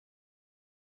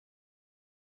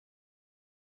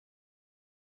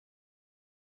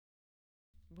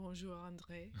Bonjour,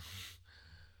 André.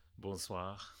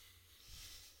 Bonsoir.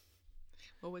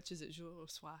 Well, which is it, jour or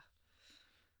soir?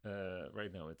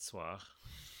 Right now it's soir.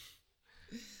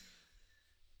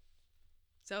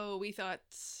 So we thought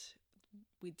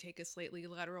we'd take a slightly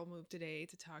lateral move today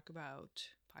to talk about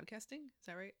podcasting. Is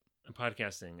that right?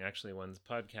 Podcasting, actually, one's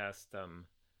podcast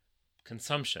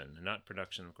consumption, not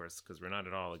production, of course, because we're not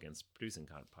at all against producing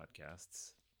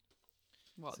podcasts.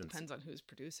 Well, it depends on who's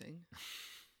producing.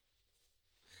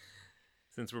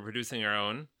 Since we're producing our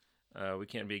own, we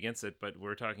can't be against it, but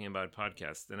we're talking about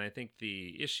podcasts. And I think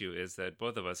the issue is that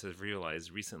both of us have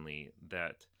realized recently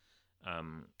that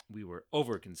we were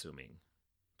over-consuming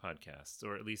podcasts,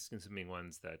 or at least consuming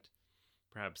ones that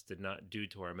perhaps did not do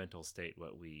to our mental state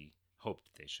what we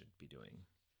hoped they should be doing.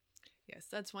 Yes,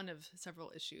 that's one of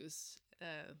several issues.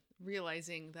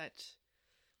 Realizing that,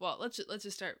 well, let's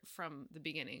just start from the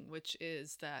beginning, which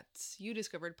is that you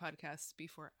discovered podcasts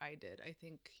before I did. I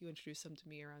think you introduced them to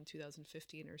me around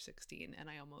 2015 or 16, and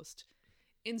I almost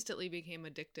instantly became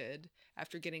addicted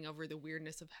after getting over the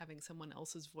weirdness of having someone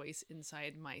else's voice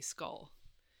inside my skull,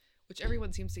 which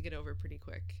everyone seems to get over pretty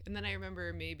quick. And then I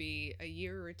remember maybe a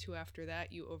year or two after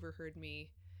that, you overheard me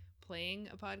playing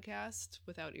a podcast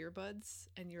without earbuds,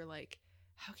 and you're like,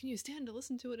 how can you stand to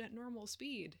listen to it at normal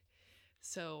speed?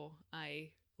 So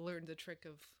I learned the trick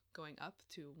of going up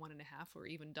to 1.5 or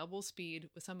even double speed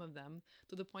with some of them,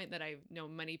 to the point that I know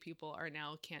many people are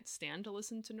now can't stand to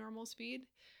listen to normal speed,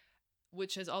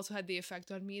 which has also had the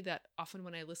effect on me that often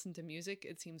when I listen to music,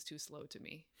 it seems too slow to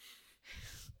me.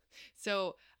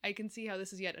 So I can see how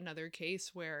this is yet another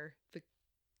case where the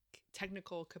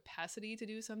technical capacity to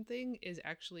do something is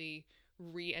actually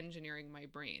re-engineering my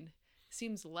brain.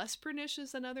 Seems less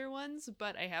pernicious than other ones,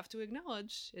 but I have to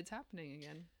acknowledge it's happening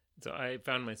again. So I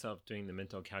found myself doing the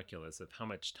mental calculus of how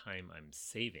much time I'm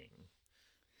saving.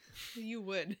 You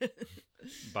would.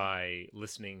 By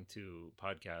listening to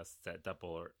podcasts at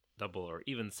double or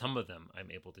even some of them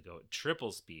I'm able to go at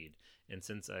triple speed. And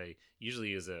since I usually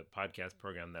use a podcast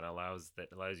program that allows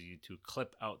you to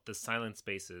clip out the silent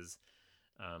spaces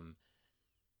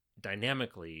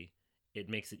dynamically, it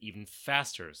makes it even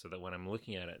faster, so that when I'm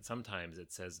looking at it, sometimes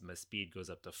it says my speed goes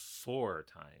up to 4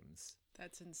 times.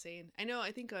 That's insane. I know,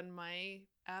 I think on my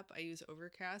app, I use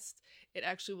Overcast. It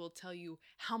actually will tell you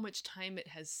how much time it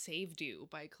has saved you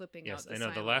by clipping out the silence. Yes,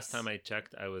 I know. The last time I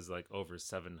checked, I was like over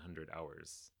 700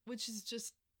 hours. Which is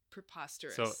just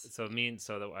preposterous. So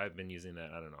that I've been using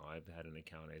that, I don't know, I've had an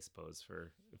account, I suppose,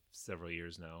 for several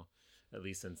years now. At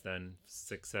least since then,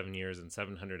 6-7 years and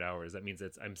 700 hours. That means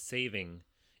I'm saving,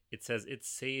 it says it's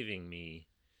saving me,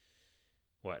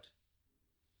 what?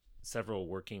 Several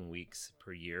working weeks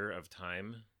per year of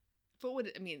time. But what,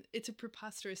 I mean, it's a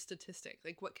preposterous statistic.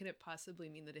 Like, what can it possibly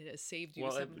mean that it has saved you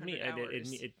 700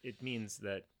 hours? It means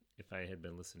that if I had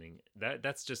been listening,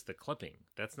 that's just the clipping.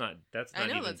 That's not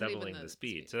even doubling the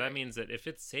speed. So that means that if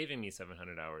it's saving me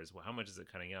 700 hours, well, how much is it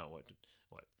cutting out? What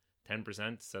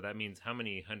 10%? So that means how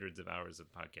many hundreds of hours of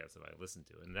podcasts have I listened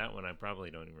to? And that one I probably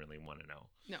don't even really want to know.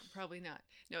 No, probably not.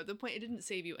 No, the point, it didn't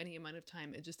save you any amount of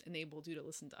time. It just enabled you to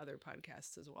listen to other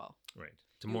podcasts as well. Right.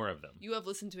 More of them. You have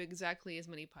listened to exactly as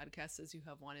many podcasts as you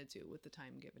have wanted to with the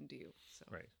time given to you. So.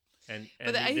 Right.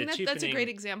 But I think that's a great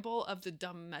example of the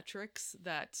dumb metrics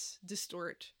that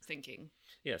distort thinking.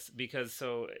 Yes, because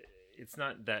so it's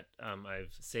not that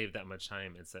I've saved that much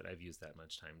time. It's that I've used that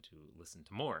much time to listen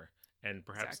to more. And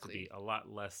perhaps to be a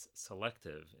lot less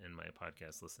selective in my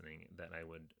podcast listening than I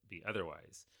would be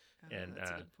otherwise. And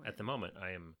at the moment,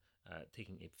 I am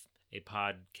taking a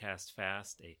podcast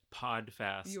fast, a pod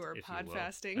fast. You are pod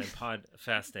fasting. I'm pod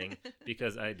fasting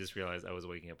because I just realized I was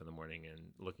waking up in the morning and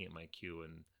looking at my queue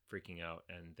and freaking out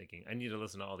and thinking, I need to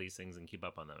listen to all these things and keep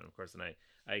up on them. And of course,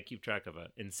 I keep track of an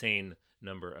insane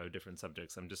number of different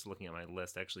subjects. I'm just looking at my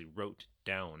list. I actually wrote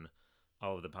down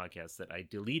all of the podcasts that I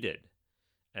deleted.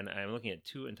 And I'm looking at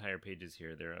 2 entire pages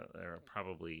here. There are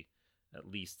probably at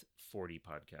least 40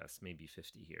 podcasts, maybe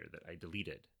 50 here that I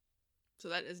deleted. So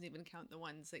that doesn't even count the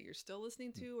ones that you're still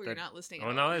listening to, or you're not listening.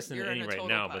 I'm not listening to any right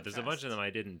now, but there's a bunch of them I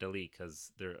didn't delete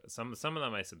because some of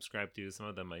them I subscribe to, some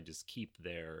of them I just keep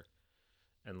there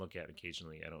and look at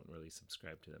occasionally. I don't really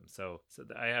subscribe to them. So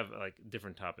I have like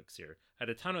different topics here. I had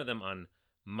a ton of them on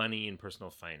money and personal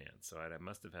finance. So I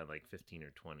must have had like 15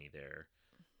 or 20 there.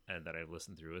 And that I've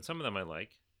listened through, and some of them I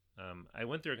like. I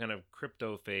went through a kind of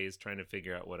crypto phase trying to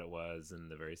figure out what it was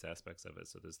and the various aspects of it.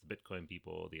 So there's the Bitcoin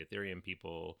people, the Ethereum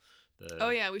people. Oh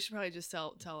yeah, we should probably just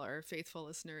tell our faithful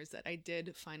listeners that I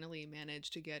did finally manage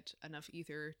to get enough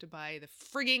Ether to buy the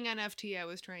frigging NFT I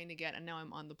was trying to get, and now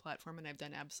I'm on the platform and I've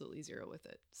done absolutely zero with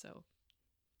it. So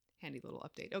handy little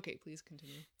update. Okay, please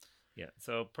continue. Yeah,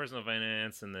 so personal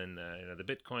finance, and then the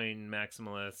Bitcoin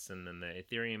maximalists, and then the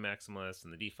Ethereum maximalists,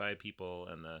 and the DeFi people,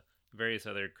 and the various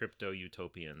other crypto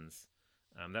utopians.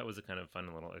 That was a kind of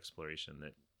fun little exploration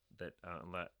that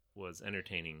was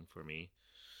entertaining for me.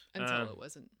 Until it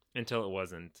wasn't. Until it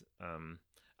wasn't.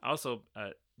 Also,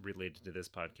 related to this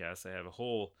podcast, I have a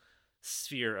whole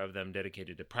sphere of them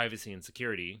dedicated to privacy and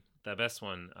security. The best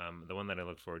one, the one that I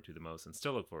look forward to the most and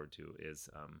still look forward to, is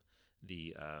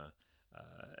the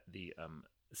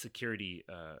security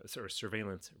or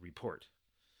surveillance report.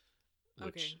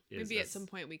 Okay, maybe at some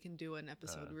point we can do an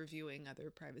episode reviewing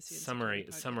other privacy and security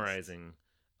podcasts. Summarizing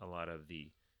a lot of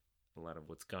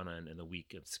what's gone on in the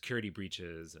week of security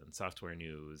breaches and software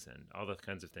news and all the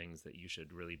kinds of things that you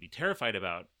should really be terrified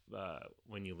about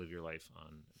when you live your life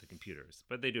on the computers.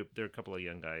 But they're a couple of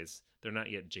young guys. They're not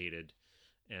yet jaded,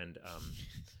 and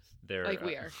they're like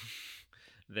we are.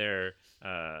 They're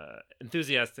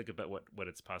enthusiastic about what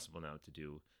it's possible now to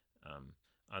do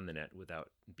on the net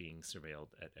without being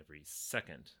surveilled at every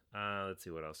second. Let's see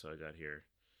what else I got here.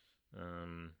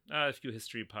 A few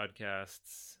history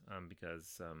podcasts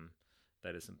because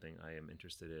that is something I am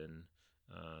interested in.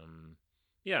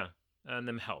 And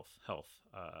then health,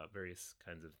 various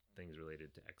kinds of things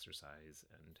related to exercise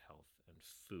and health and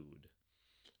food.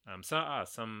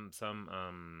 Some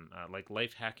like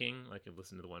life hacking. Like I've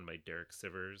listened to the one by Derek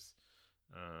Sivers,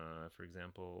 for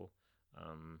example,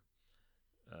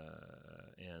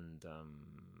 and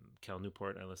Cal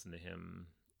Newport. I listen to him.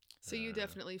 So you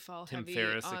definitely fall Tim heavy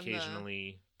Ferriss on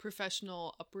occasionally. The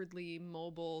professional, upwardly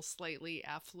mobile, slightly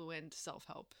affluent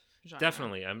self-help genre.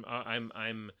 Definitely,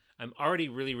 I'm already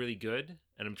really, really good,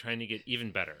 and I'm trying to get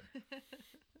even better.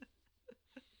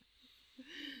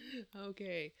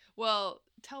 Okay, well,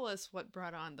 tell us what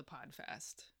brought on the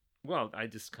Podfast. Well, I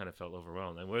just kind of felt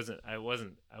overwhelmed. I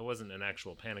wasn't an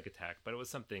actual panic attack, but it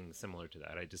was something similar to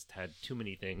that. I just had too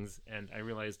many things, and I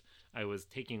realized I was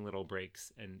taking little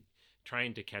breaks and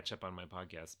trying to catch up on my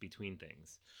podcast between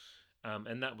things.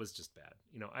 And that was just bad.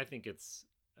 I think it's,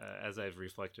 as I've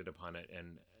reflected upon it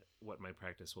and what my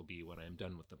practice will be when I'm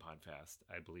done with the Podfast,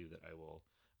 I believe that I will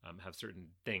have certain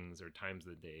things or times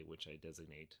of the day which I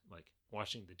designate, like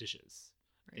washing the dishes.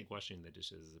 Right. I think washing the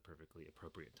dishes is a perfectly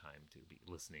appropriate time to be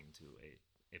listening to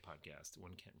a podcast.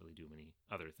 One can't really do many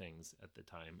other things at the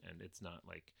time, and it's not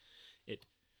like it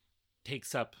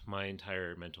takes up my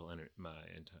entire mental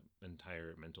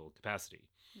entire mental capacity.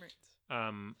 Right.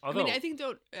 Although I think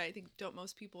don't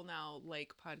most people now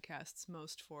like podcasts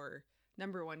most for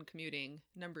number 1, commuting,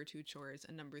 number 2, chores,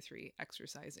 and number 3,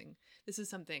 exercising. This is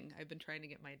something I've been trying to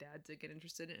get my dad to get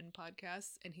interested in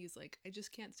podcasts, and he's like, I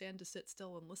just can't stand to sit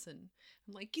still and listen.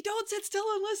 I'm like, you don't sit still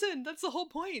and listen. That's the whole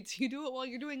point. You do it while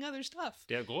you're doing other stuff.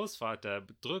 Der Großvater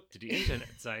drückt die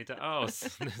Internetseite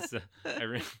aus.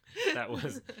 That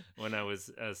was when I was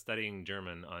studying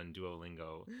German on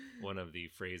Duolingo. One of the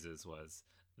phrases was,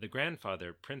 the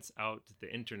grandfather prints out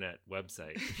the internet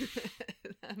website.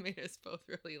 That made us both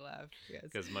really laugh. Yes,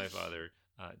 because my father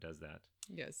does that.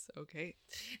 Yes. Okay.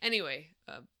 Anyway,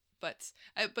 but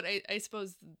I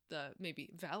suppose the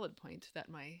maybe valid point that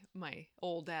my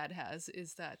old dad has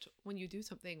is that when you do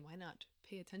something, why not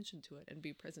pay attention to it and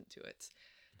be present to it?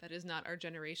 That is not our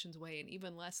generation's way, and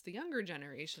even less the younger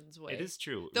generation's way. It is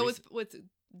true. Though with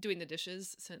doing the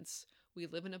dishes, since we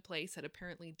live in a place that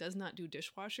apparently does not do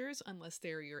dishwashers unless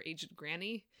they're your aged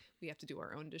granny, we have to do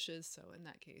our own dishes. So in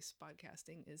that case,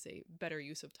 podcasting is a better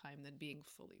use of time than being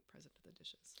fully present to the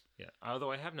dishes. Yeah.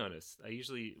 Although I have noticed, I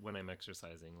usually, when I'm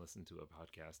exercising, listen to a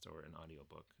podcast or an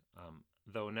audiobook.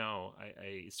 Though now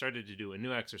I started to do a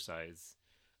new exercise,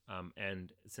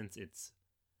 and since it's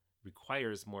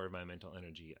requires more of my mental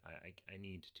energy, I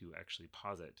need to actually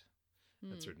pause it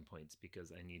at certain points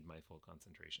because I need my full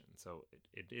concentration. So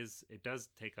it does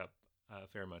take up a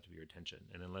fair amount of your attention,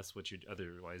 and unless what you're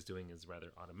otherwise doing is rather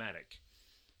automatic,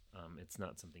 it's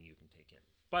not something you can take in.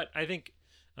 But I think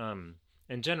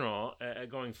in general,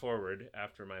 going forward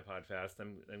after my Podfast,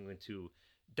 I'm going to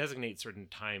designate certain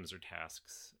times or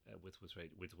tasks with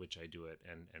which I do it,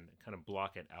 and kind of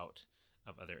block it out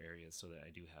of other areas so that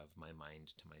I do have my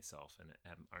mind to myself, and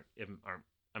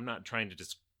I'm not trying to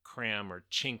just cram or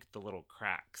chink the little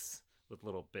cracks with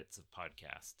little bits of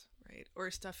podcast. Right.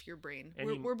 Or stuff your brain.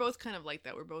 We're both kind of like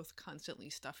that. We're both constantly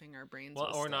stuffing our brains with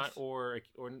or stuff. Not, or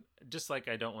just like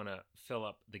I don't want to fill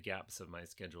up the gaps of my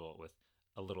schedule with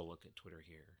a little look at Twitter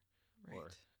here, right, or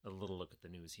a little look at the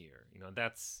news here.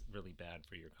 That's really bad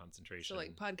for your concentration. So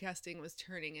like podcasting was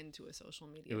turning into a social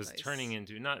media It was device. turning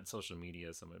into, not social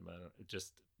media,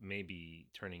 just maybe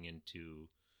turning into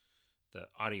the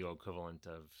audio equivalent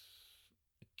of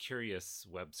curious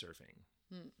web surfing.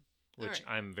 which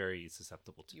I'm very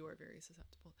susceptible to. You are very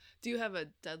susceptible. Do you have a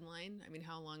deadline? I mean,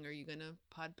 how long are you going to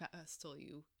podcast till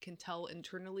you can tell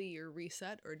internally you're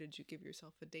reset, or did you give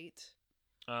yourself a date?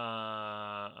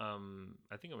 I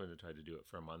think I'm going to try to do it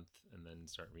for a month and then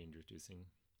start reintroducing.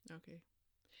 Okay.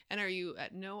 And are you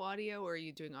at no audio, or are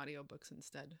you doing audiobooks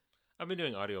instead? I've been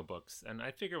doing audiobooks, and I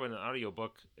figure with an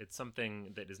audiobook, it's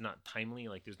something that is not timely.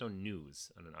 Like, there's no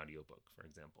news on an audiobook, for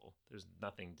example. There's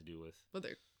nothing to do with... Well,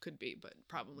 there could be, but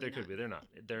probably there not. Could be. They're not.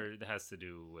 It has to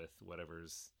do with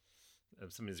whatever's...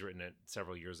 somebody's written it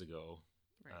several years ago,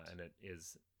 right. And it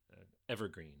is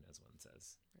evergreen, as one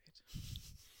says.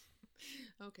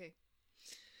 Right. Okay.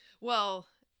 Well,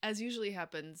 as usually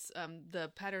happens,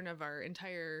 the pattern of our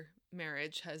entire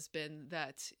marriage has been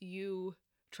that you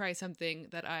try something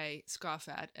that I scoff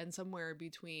at, and somewhere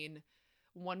between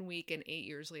 1 week and 8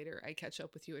 years later, I catch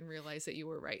up with you and realize that you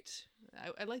were right.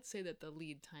 I'd like to say that the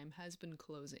lead time has been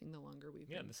closing the longer we've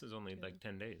been. Yeah, this is only like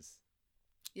 10 days.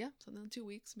 Yeah, something 2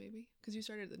 weeks maybe, because you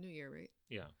started the new year, right?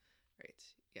 Yeah. Right.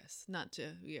 Yes. Not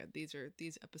to. Yeah.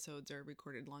 These episodes are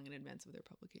recorded long in advance of their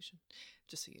publication,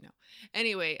 just so you know.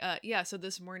 Anyway. Yeah. So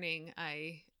this morning,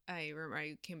 I remember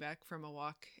I came back from a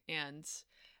walk, and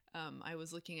I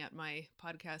was looking at my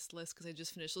podcast list because I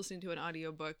just finished listening to an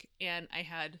audiobook, and I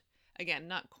had, again,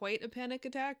 not quite a panic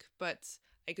attack, but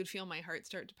I could feel my heart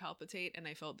start to palpitate, and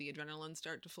I felt the adrenaline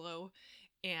start to flow.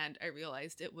 And I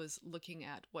realized it was looking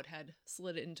at what had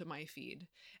slid into my feed.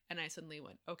 And I suddenly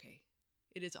went, okay,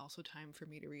 it is also time for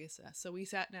me to reassess. So we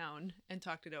sat down and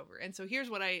talked it over. And so here's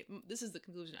what this is the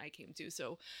conclusion I came to.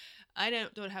 So I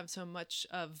don't have so much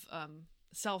of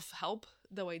self-help,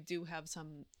 though I do have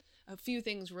a few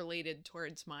things related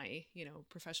towards my,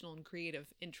 professional and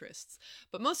creative interests.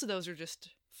 But most of those are just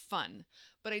fun.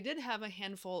 But I did have a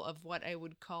handful of what I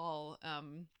would call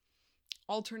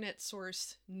alternate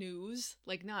source news,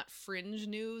 like not fringe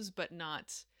news, but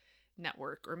not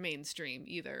network or mainstream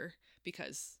either,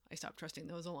 because I stopped trusting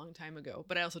those a long time ago.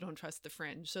 But I also don't trust the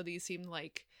fringe. So these seem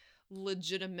like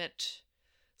legitimate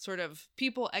sort of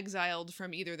people exiled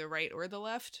from either the right or the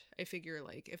left. I figure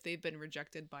like if they've been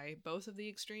rejected by both of the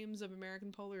extremes of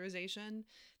American polarization,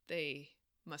 they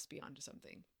must be onto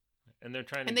something. And they're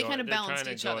trying to they kind of balance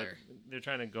each other. They're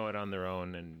trying to go it on their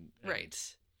own and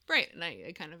Right. And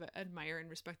I kind of admire and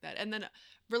respect that. And then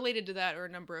related to that are a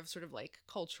number of sort of like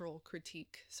cultural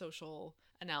critique, social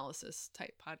analysis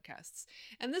type podcasts.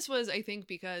 And this was, I think,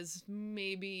 because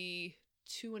maybe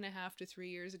 2.5 to 3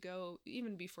 years ago,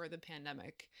 even before the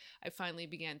pandemic, I finally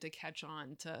began to catch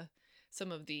on to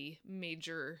some of the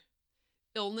major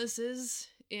illnesses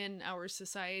in our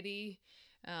society,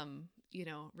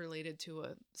 related to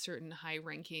a certain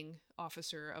high-ranking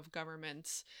officer of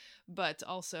government, but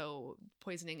also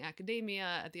poisoning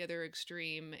academia at the other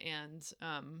extreme, and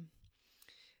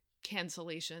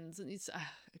cancellations. And it's,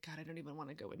 God, I don't even want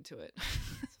to go into it.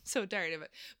 I'm so tired of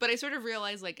it. But I sort of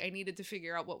realized like I needed to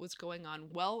figure out what was going on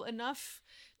well enough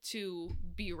to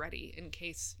be ready in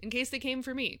case they came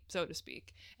for me, so to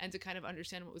speak, and to kind of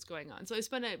understand what was going on. So I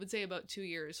spent, I would say, about 2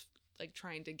 years like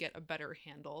trying to get a better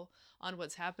handle on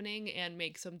what's happening and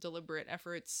make some deliberate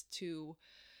efforts to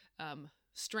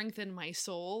strengthen my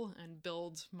soul and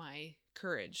build my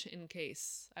courage in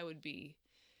case I would be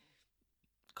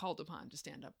called upon to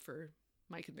stand up for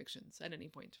my convictions at any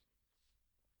point.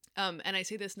 And I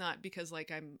say this not because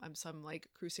like I'm some like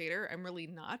crusader. I'm really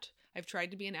not. I've tried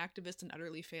to be an activist and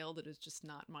utterly failed. It is just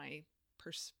not my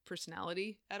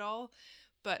personality at all.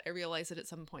 But I realize that at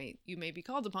some point you may be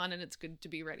called upon, and it's good to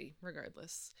be ready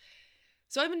regardless.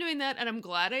 So I've been doing that, and I'm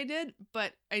glad I did,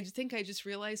 but I think I just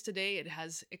realized today it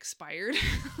has expired.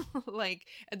 Like,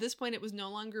 at this point, it was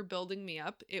no longer building me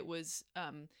up. It was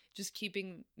just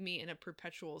keeping me in a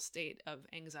perpetual state of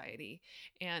anxiety.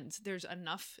 And there's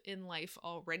enough in life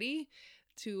already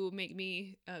to make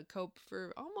me cope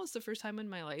for almost the first time in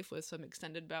my life with some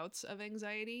extended bouts of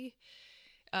anxiety.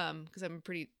 Because I'm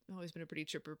always been a pretty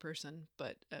chipper person,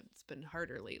 but it's been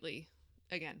harder lately.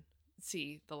 Again,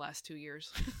 see the last 2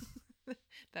 years.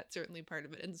 That's certainly part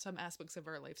of it. And some aspects of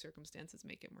our life circumstances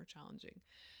make it more challenging.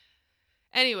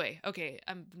 Anyway, okay,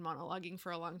 I've been monologuing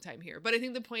for a long time here. But I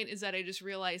think the point is that I just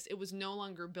realized it was no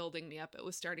longer building me up. It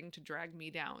was starting to drag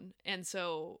me down. And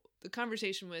so the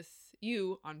conversation with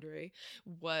you, Andre,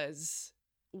 was,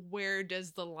 where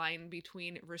does the line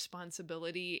between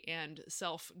responsibility and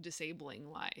self-disabling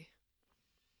lie?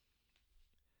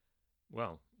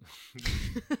 Well,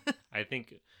 I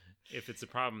think if it's a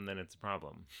problem, then it's a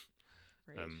problem.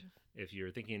 Right. If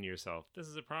you're thinking to yourself, this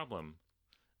is a problem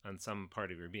on some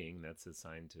part of your being, that's a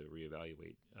sign to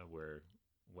reevaluate where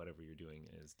whatever you're doing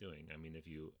is doing. I mean, if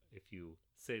you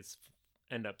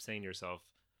end up saying to yourself,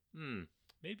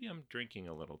 maybe I'm drinking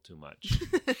a little too much.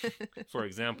 For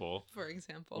example,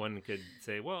 one could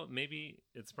say, well, maybe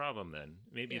it's a problem then.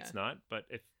 Maybe it's not, but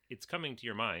if it's coming to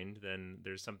your mind, then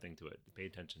there's something to it. Pay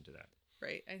attention to that.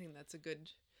 Right. I think that's a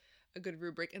good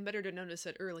rubric, and better to notice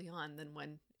it early on than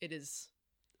when it is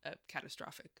a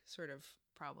catastrophic sort of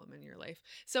problem in your life.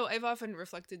 So I've often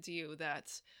reflected to you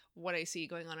that what I see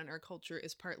going on in our culture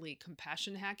is partly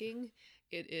compassion hacking.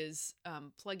 It is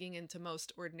plugging into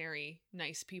most ordinary,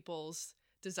 nice people's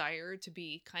desire to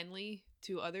be kindly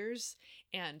to others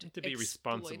and to be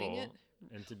responsible.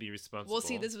 And to be responsible. Well,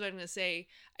 see, this is what I'm going to say.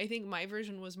 I think my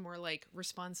version was more like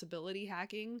responsibility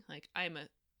hacking. Like, I'm a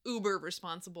uber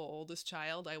responsible oldest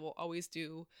child. I will always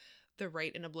do the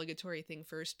right and obligatory thing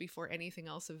first before anything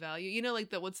else of value. You know,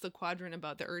 like what's the quadrant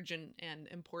about the urgent and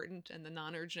important and the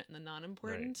non-urgent and the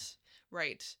non-important?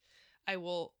 Right. I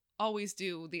will always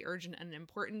do the urgent and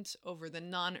important over the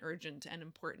non-urgent and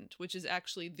important, which is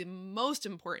actually the most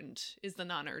important is the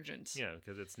non-urgent. Yeah,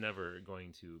 because it's never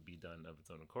going to be done of its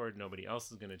own accord. Nobody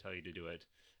else is going to tell you to do it.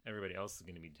 Everybody else is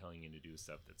going to be telling you to do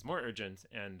stuff that's more urgent.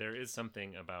 And there is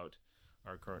something about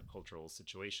our current cultural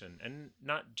situation, and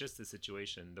not just the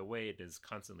situation, the way it is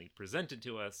constantly presented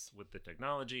to us with the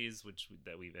technologies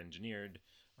that we've engineered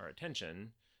our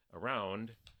attention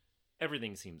around.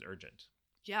 Everything seems urgent.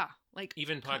 Yeah, like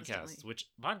even podcasts, constantly. which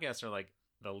podcasts are like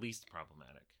the least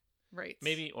problematic. Right.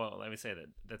 Maybe, well, let me say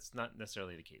that's not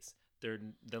necessarily the case. They're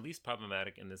the least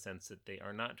problematic in the sense that they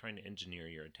are not trying to engineer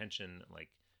your attention like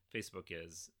Facebook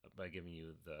is by giving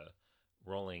you the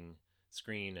rolling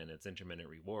screen and its intermittent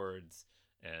rewards.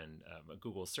 And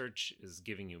Google search is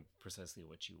giving you precisely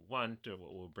what you want, or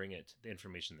what will bring it, the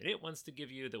information that it wants to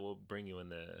give you that will bring you in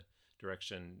the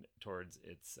direction towards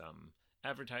its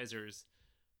advertisers.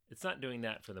 It's not doing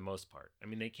that for the most part. I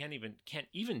mean, they can't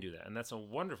even do that. And that's a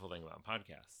wonderful thing about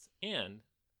podcasts. And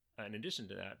in addition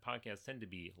to that, podcasts tend to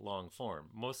be long form.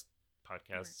 Most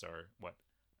podcasts are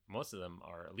most of them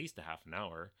are at least a half an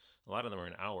hour. A lot of them are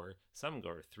an hour. Some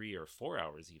go 3 or 4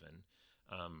 hours even.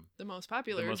 The most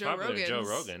popular, Joe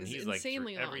Rogan. He's like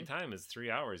every time is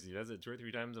 3 hours. He does it 2 or 3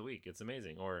 times a week. It's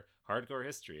amazing. Or Hardcore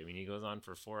History. I mean, he goes on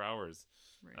for 4 hours,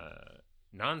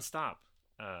 nonstop.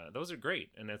 Those are great,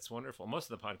 and it's wonderful. Most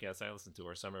of the podcasts I listen to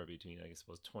are somewhere between, I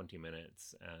suppose, 20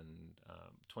 minutes and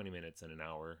 20 minutes and an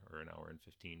hour, or an hour and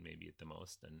 15 maybe at the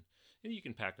most. And you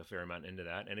can pack a fair amount into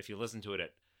that. And if you listen to it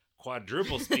at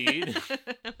quadruple speed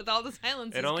with all the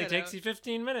silences, it only takes you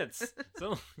 15 minutes.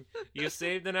 So you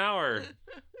saved an hour.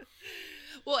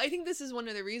 Well, I think this is one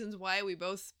of the reasons why we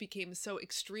both became so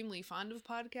extremely fond of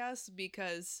podcasts,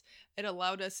 because it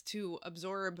allowed us to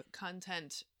absorb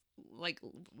content, like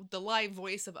the live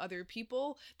voice of other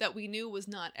people that we knew was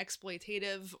not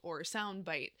exploitative or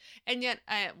soundbite. And yet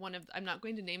I'm not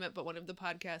going to name it, but one of the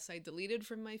podcasts I deleted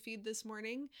from my feed this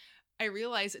morning, I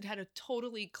realized it had a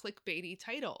totally clickbaity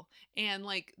title. And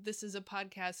like, this is a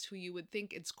podcast who you would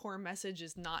think its core message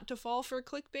is not to fall for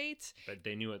clickbait. But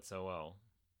they knew it so well.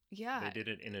 Yeah. They did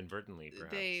it inadvertently,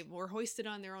 perhaps. They were hoisted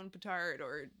on their own petard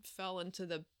or fell into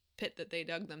the pit that they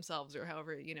dug themselves, or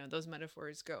however, those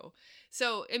metaphors go.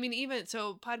 So, I mean, even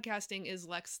so, podcasting is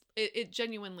it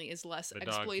genuinely is less exploitative. The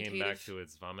dog came back to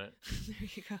its vomit. There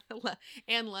you go.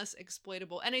 And less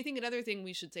exploitable. And I think another thing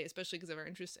we should say, especially because of our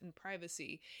interest in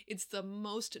privacy, it's the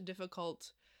most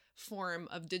difficult form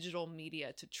of digital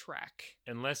media to track.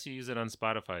 Unless you use it on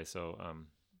Spotify, so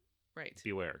right.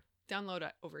 Beware. Download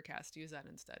Overcast, use that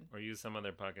instead. Or use some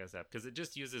other podcast app, because it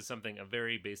just uses a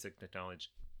very basic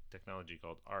technology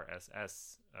called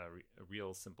RSS,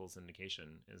 real simple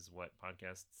syndication, is what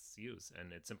podcasts use.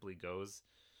 And it simply goes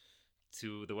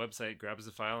to the website, grabs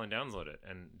the file and downloads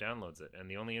it. And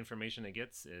the only information it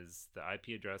gets is the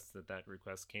IP address that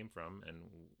request came from,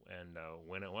 and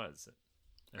when it was,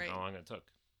 and how long it took.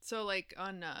 So like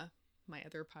on my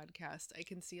other podcast, I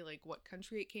can see like what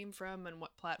country it came from and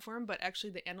what platform, but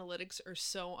actually the analytics are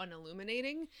so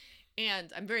unilluminating,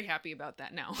 and I'm very happy about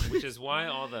that now. Which is why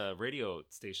all the radio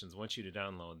stations want you to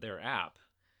download their app,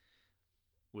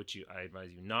 which I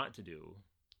advise you not to do.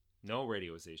 No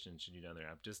radio station should you download their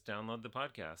app. Just download the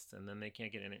podcast, and then they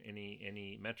can't get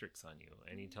any metrics on you,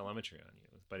 any telemetry on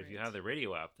you. But if you have the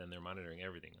radio app, then they're monitoring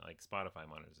everything. Like Spotify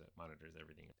monitors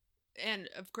everything. And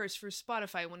of course, for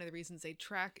Spotify, one of the reasons they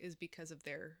track is because of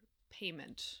their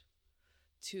payment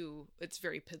it's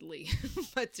very piddly,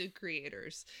 but to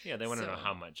creators. Yeah, they want to know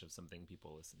how much of something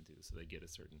people listen to, so they get a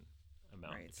certain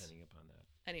amount depending upon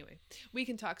that. Anyway, we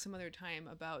can talk some other time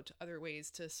about other ways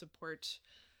to support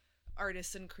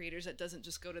artists and creators that doesn't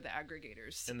just go to the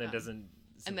aggregators. And that doesn't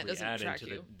track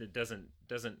you. That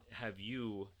doesn't have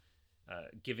you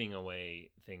giving away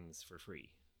things for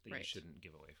free. that you shouldn't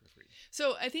give away for free.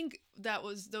 So I think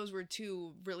those were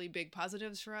two really big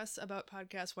positives for us about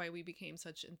podcasts, why we became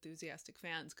such enthusiastic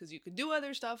fans, because you could do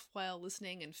other stuff while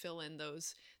listening and fill in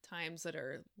those times that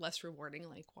are less rewarding,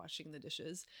 like washing the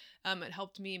dishes. It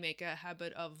helped me make a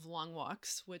habit of long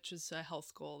walks, which is a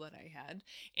health goal that I had.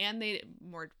 And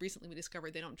more recently we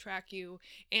discovered they don't track you.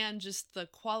 And just the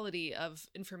quality of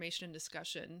information and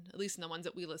discussion, at least in the ones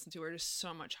that we listen to, are just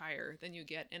so much higher than you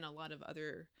get in a lot of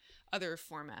other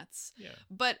formats. Yeah.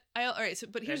 But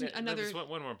here's another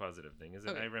one more positive thing is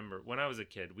that I remember when I was a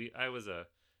kid, I was a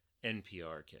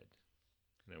NPR kid.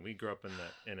 You know, we grew up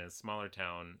in a smaller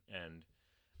town, and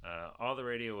all the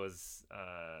radio was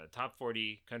top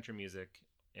 40 country music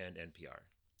and NPR.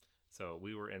 So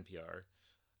we were NPR,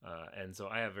 and so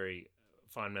I have very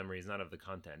fond memories, not of the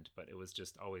content, but it was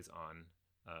just always on.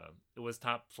 It was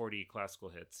top 40 classical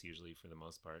hits usually for the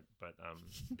most part, but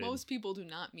most people do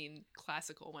not mean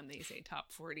classical when they say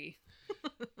top 40.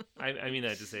 I mean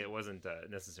that to say it wasn't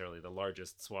necessarily the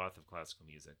largest swath of classical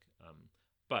music,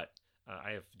 but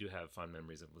I do have fond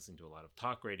memories of listening to a lot of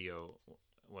talk radio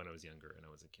when I was younger and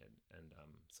I was a kid, and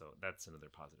so that's another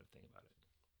positive thing about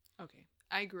it. Okay,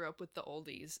 I grew up with the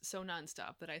oldies so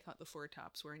nonstop that I thought the Four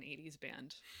Tops were an 80s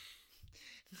band.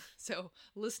 So,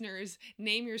 listeners,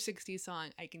 name your 60s song.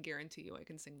 I can guarantee you I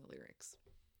can sing the lyrics.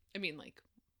 I mean, like,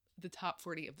 the top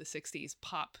 40 of the 60s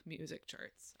pop music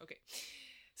charts. Okay.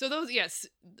 So yes,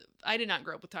 I did not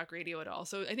grow up with talk radio at all.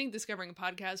 So I think discovering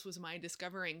podcasts was my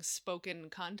discovering spoken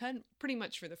content pretty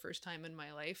much for the first time in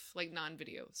my life, like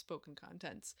non-video spoken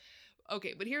contents.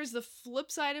 Okay, but here's the flip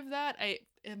side of that. I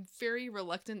am very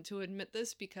reluctant to admit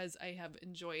this because I have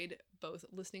enjoyed both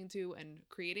listening to and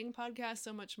creating podcasts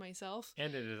so much myself.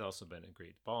 And it has also been a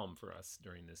great balm for us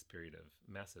during this period of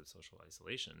massive social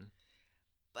isolation.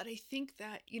 But I think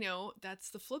that,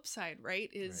 that's the flip side,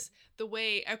 right? The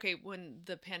way, when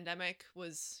the pandemic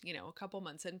was, a couple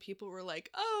months in, people were like,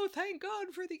 oh, thank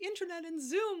God for the internet and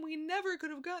Zoom. We never could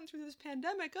have gotten through this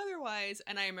pandemic otherwise.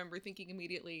 And I remember thinking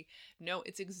immediately, no,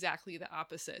 it's exactly the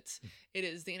opposite. It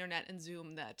is the internet and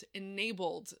Zoom that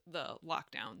enabled the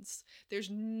lockdowns. There's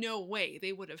no way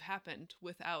they would have happened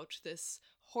without this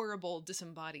horrible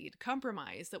disembodied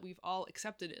compromise that we've all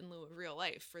accepted in lieu of real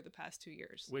life for the past 2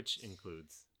 years. Which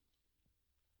includes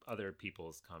other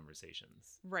people's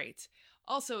conversations. Right.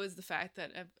 Also is the fact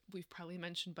that we've probably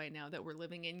mentioned by now that we're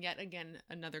living in yet again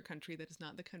another country that is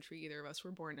not the country either of us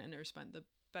were born in or spent the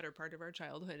better part of our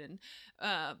childhood in.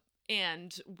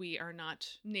 And we are not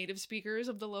native speakers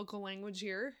of the local language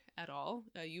here at all.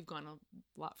 You've gone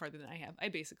a lot farther than I have. I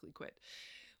basically quit.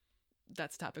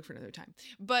 That's a topic for another time.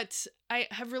 But I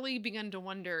have really begun to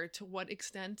wonder to what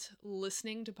extent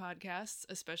listening to podcasts,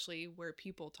 especially where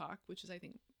people talk, which is, I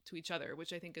think, to each other,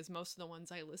 which I think is most of the ones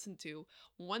I listen to,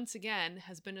 once again,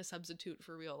 has been a substitute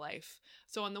for real life.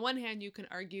 So on the one hand, you can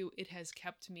argue it has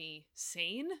kept me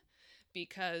sane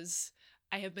because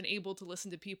I have been able to listen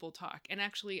to people talk. And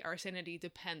actually, our sanity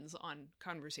depends on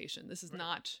conversation. This is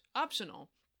not optional.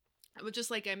 But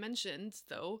just like I mentioned,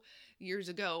 though, years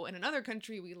ago in another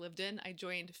country we lived in, I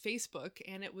joined Facebook,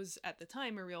 and it was at the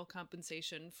time a real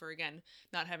compensation for, again,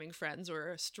 not having friends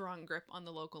or a strong grip on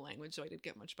the local language, so I did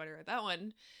get much better at that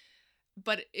one.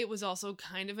 But it was also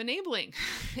kind of enabling,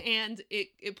 and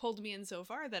it pulled me in so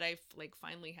far that I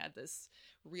finally had this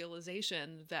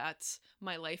realization that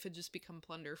my life had just become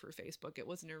plunder for Facebook. It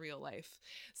wasn't a real life.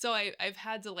 So I've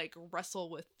had to wrestle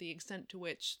with the extent to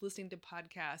which listening to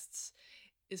podcasts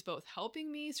is both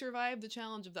helping me survive the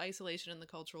challenge of the isolation and the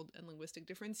cultural and linguistic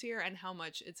difference here, and how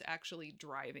much it's actually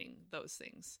driving those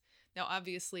things. Now,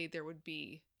 obviously, there would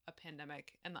be a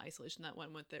pandemic and the isolation that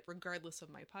went with it, regardless of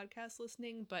my podcast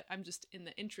listening, but I'm just in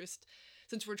the interest,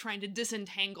 since we're trying to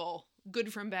disentangle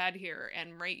good from bad here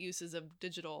and right uses of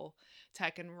digital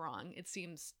tech and wrong, it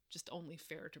seems just only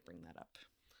fair to bring that up.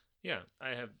 Yeah,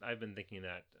 I've been thinking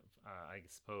that, I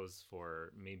suppose,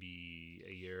 for maybe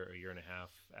a year and a half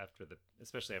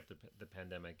especially after the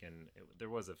pandemic, and there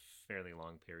was a fairly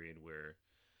long period where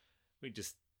we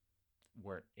just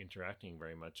weren't interacting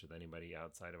very much with anybody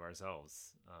outside of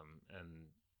ourselves,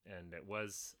 and it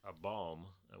was a balm.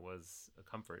 It was a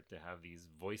comfort to have these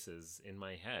voices in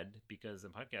my head, because a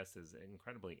podcast is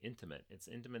incredibly intimate. It's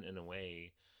intimate in a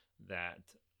way that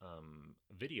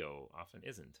video often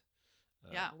isn't.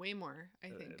 Yeah, way more, I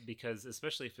think. Because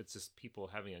especially if it's just people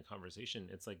having a conversation,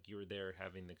 it's like you're there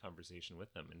having the conversation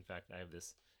with them. In fact, I have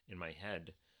this in my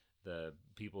head. The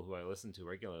people who I listen to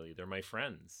regularly, they're my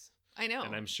friends. I know.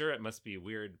 And I'm sure it must be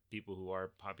weird. People who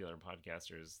are popular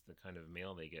podcasters, the kind of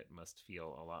mail they get must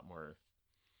feel a lot more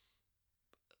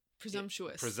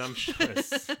presumptuous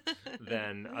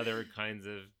than other kinds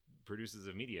of producers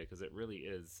of media, because it really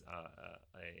is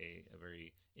a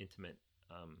very intimate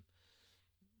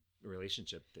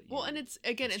relationship that you and it's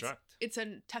again construct. it's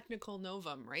a technical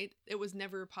novum, right? It was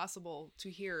never possible to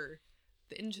hear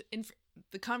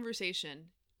the conversation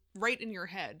right in your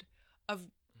head of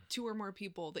two or more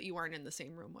people that you aren't in the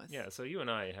same room with. Yeah, so you and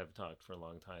I have talked for a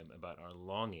long time about our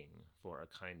longing for a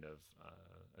kind of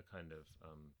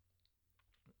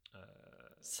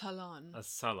salon,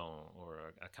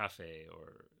 or a cafe,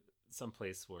 or some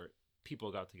place where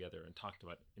people got together and talked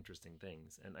about interesting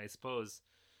things. And I suppose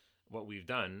what we've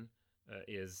done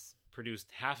is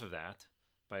produced half of that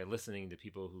by listening to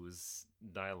people whose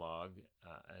dialogue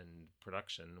and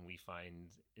production we find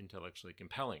intellectually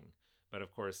compelling. But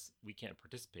of course, we can't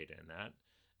participate in that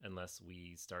unless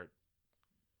we start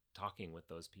talking with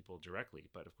those people directly.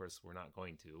 But of course, we're not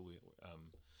going to.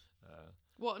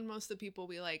 And most of the people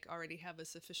we like already have a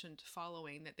sufficient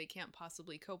following that they can't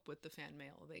possibly cope with the fan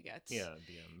mail they get. Yeah,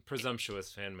 the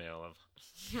presumptuous fan mail of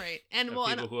right, and of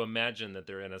people who imagine that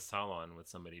they're in a salon with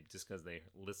somebody just because they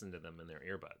listen to them in their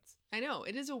earbuds. I know,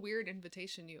 it is a weird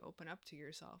invitation you open up to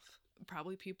yourself.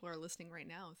 Probably people are listening right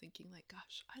now thinking like,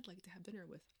 gosh, I'd like to have dinner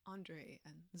with Andre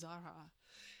and Zara.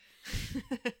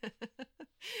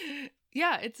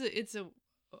 Yeah, it's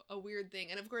a weird thing.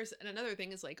 And of course, and another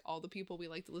thing is like all the people we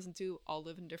like to listen to all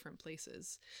live in different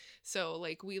places. So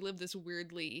like we live this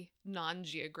weirdly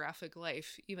non-geographic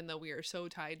life, even though we are so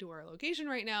tied to our location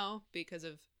right now because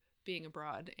of being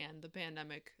abroad and the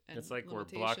pandemic. And it's like we're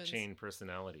blockchain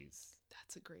personalities.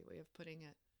 That's a great way of putting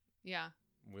it. Yeah.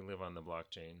 We live on the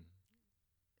blockchain.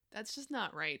 That's just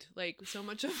not right. Like so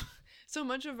much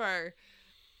of our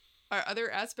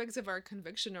other aspects of our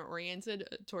conviction are oriented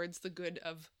towards the good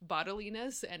of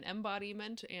bodiliness and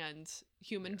embodiment and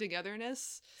human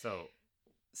togetherness. So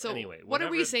anyway, what are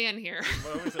we saying here?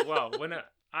 Well, when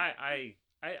I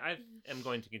am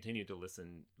going to continue to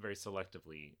listen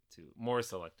more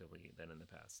selectively than in the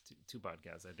past to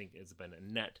podcasts. I think it's been a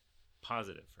net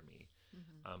positive for me.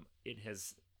 Mm-hmm. It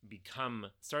has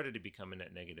started to become a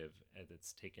net negative as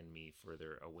it's taken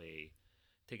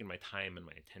my time and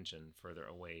my attention further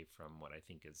away from what I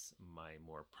think is my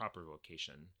more proper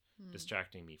vocation,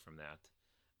 distracting me from that.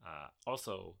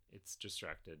 Also, it's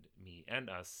distracted me and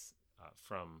us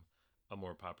from a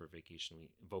more proper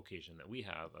vocation that we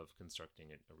have of constructing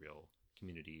a real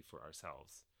community for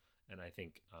ourselves. And I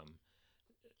think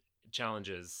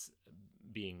challenges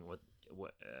being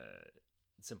what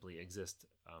simply exist.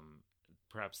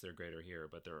 Perhaps they're greater here,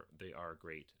 but they are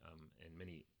great in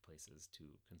many places to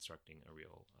constructing a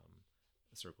real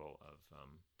circle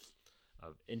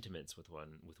of intimates with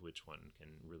which one can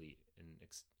really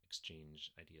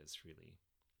exchange ideas freely.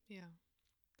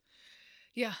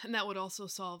 Yeah, and that would also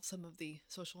solve some of the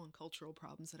social and cultural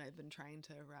problems that I've been trying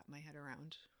to wrap my head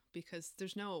around, because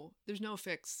there's no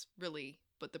fix really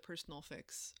but the personal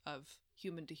fix of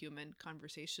human to human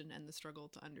conversation and the struggle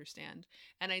to understand.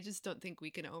 And I just don't think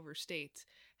we can overstate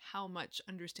how much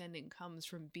understanding comes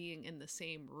from being in the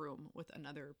same room with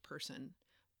another person.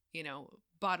 You know,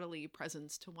 bodily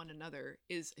presence to one another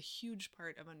is a huge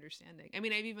part of understanding. I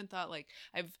mean, I've even thought like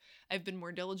I've been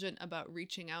more diligent about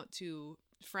reaching out to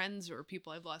friends or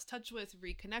people I've lost touch with,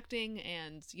 reconnecting.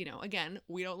 And, you know, again,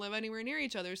 we don't live anywhere near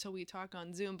each other, so we talk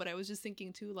on Zoom. But I was just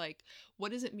thinking too, like,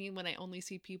 what does it mean when I only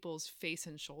see people's face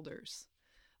and shoulders?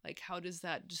 Like, how does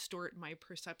that distort my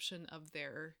perception of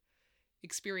their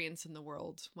experience in the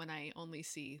world when I only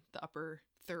see the upper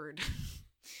third?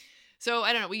 So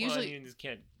I don't know. You just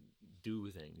can't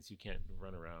do things. You can't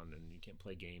run around and you can't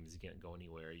play games. You can't go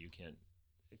anywhere. You can't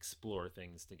explore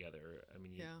things together. I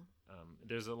mean,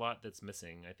 there's a lot that's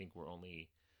missing. I think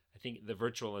the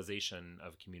virtualization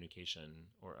of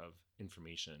communication or of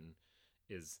information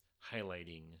is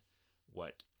highlighting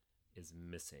what is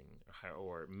missing,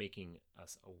 or making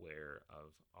us aware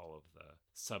of all of the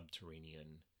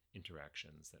subterranean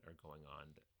interactions that are going on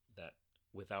that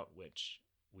without which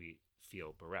we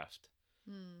feel bereft.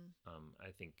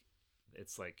 I think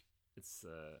it's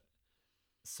a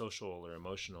social or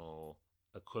emotional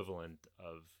equivalent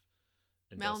of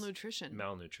malnutrition.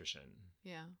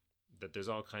 Yeah. That there's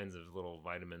all kinds of little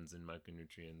vitamins and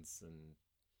micronutrients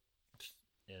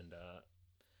and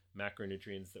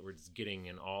macronutrients that we're just getting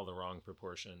in all the wrong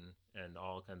proportion, and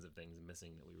all kinds of things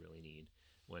missing that we really need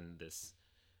when this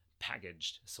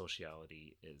packaged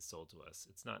sociality is sold to us.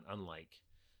 It's not unlike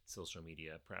social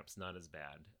media, perhaps not as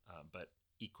bad, but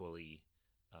equally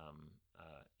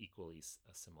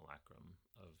a simulacrum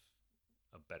of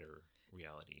a better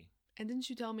reality. And didn't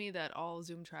you tell me that all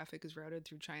Zoom traffic is routed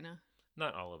through China?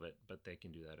 Not all of it, but they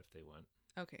can do that if they want.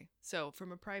 Okay, so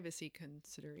from a privacy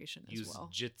consideration as well.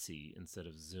 Use Jitsi instead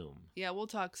of Zoom. Yeah, we'll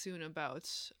talk soon about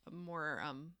more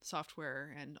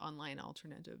software and online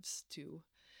alternatives to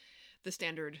the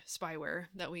standard spyware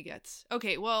that we get.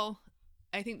 Okay, well,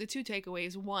 I think the two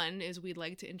takeaways. One is we'd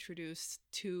like to introduce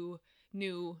two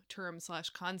new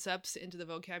terms/concepts into the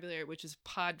vocabulary, which is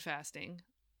pod fasting.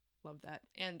 Love that.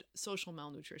 And social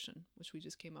malnutrition, which we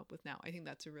just came up with now. I think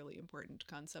that's a really important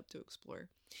concept to explore.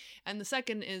 And the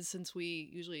second is, since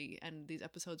we usually end these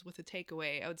episodes with a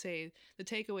takeaway, I would say the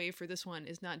takeaway for this one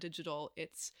is not digital.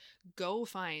 It's go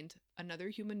find another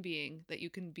human being that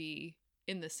you can be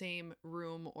in the same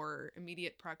room or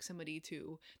immediate proximity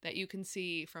to, that you can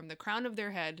see from the crown of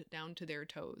their head down to their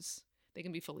toes. They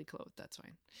can be fully clothed, that's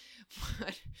fine.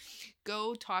 But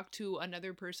go talk to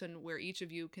another person where each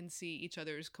of you can see each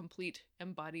other's complete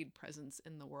embodied presence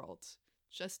in the world.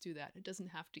 Just do that. It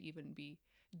doesn't have to even be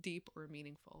deep or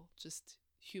meaningful. Just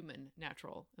human,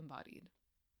 natural, embodied.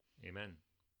 Amen. Amen.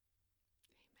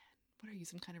 What are you,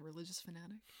 some kind of religious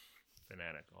fanatic?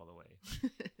 Fanatic all the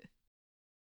way.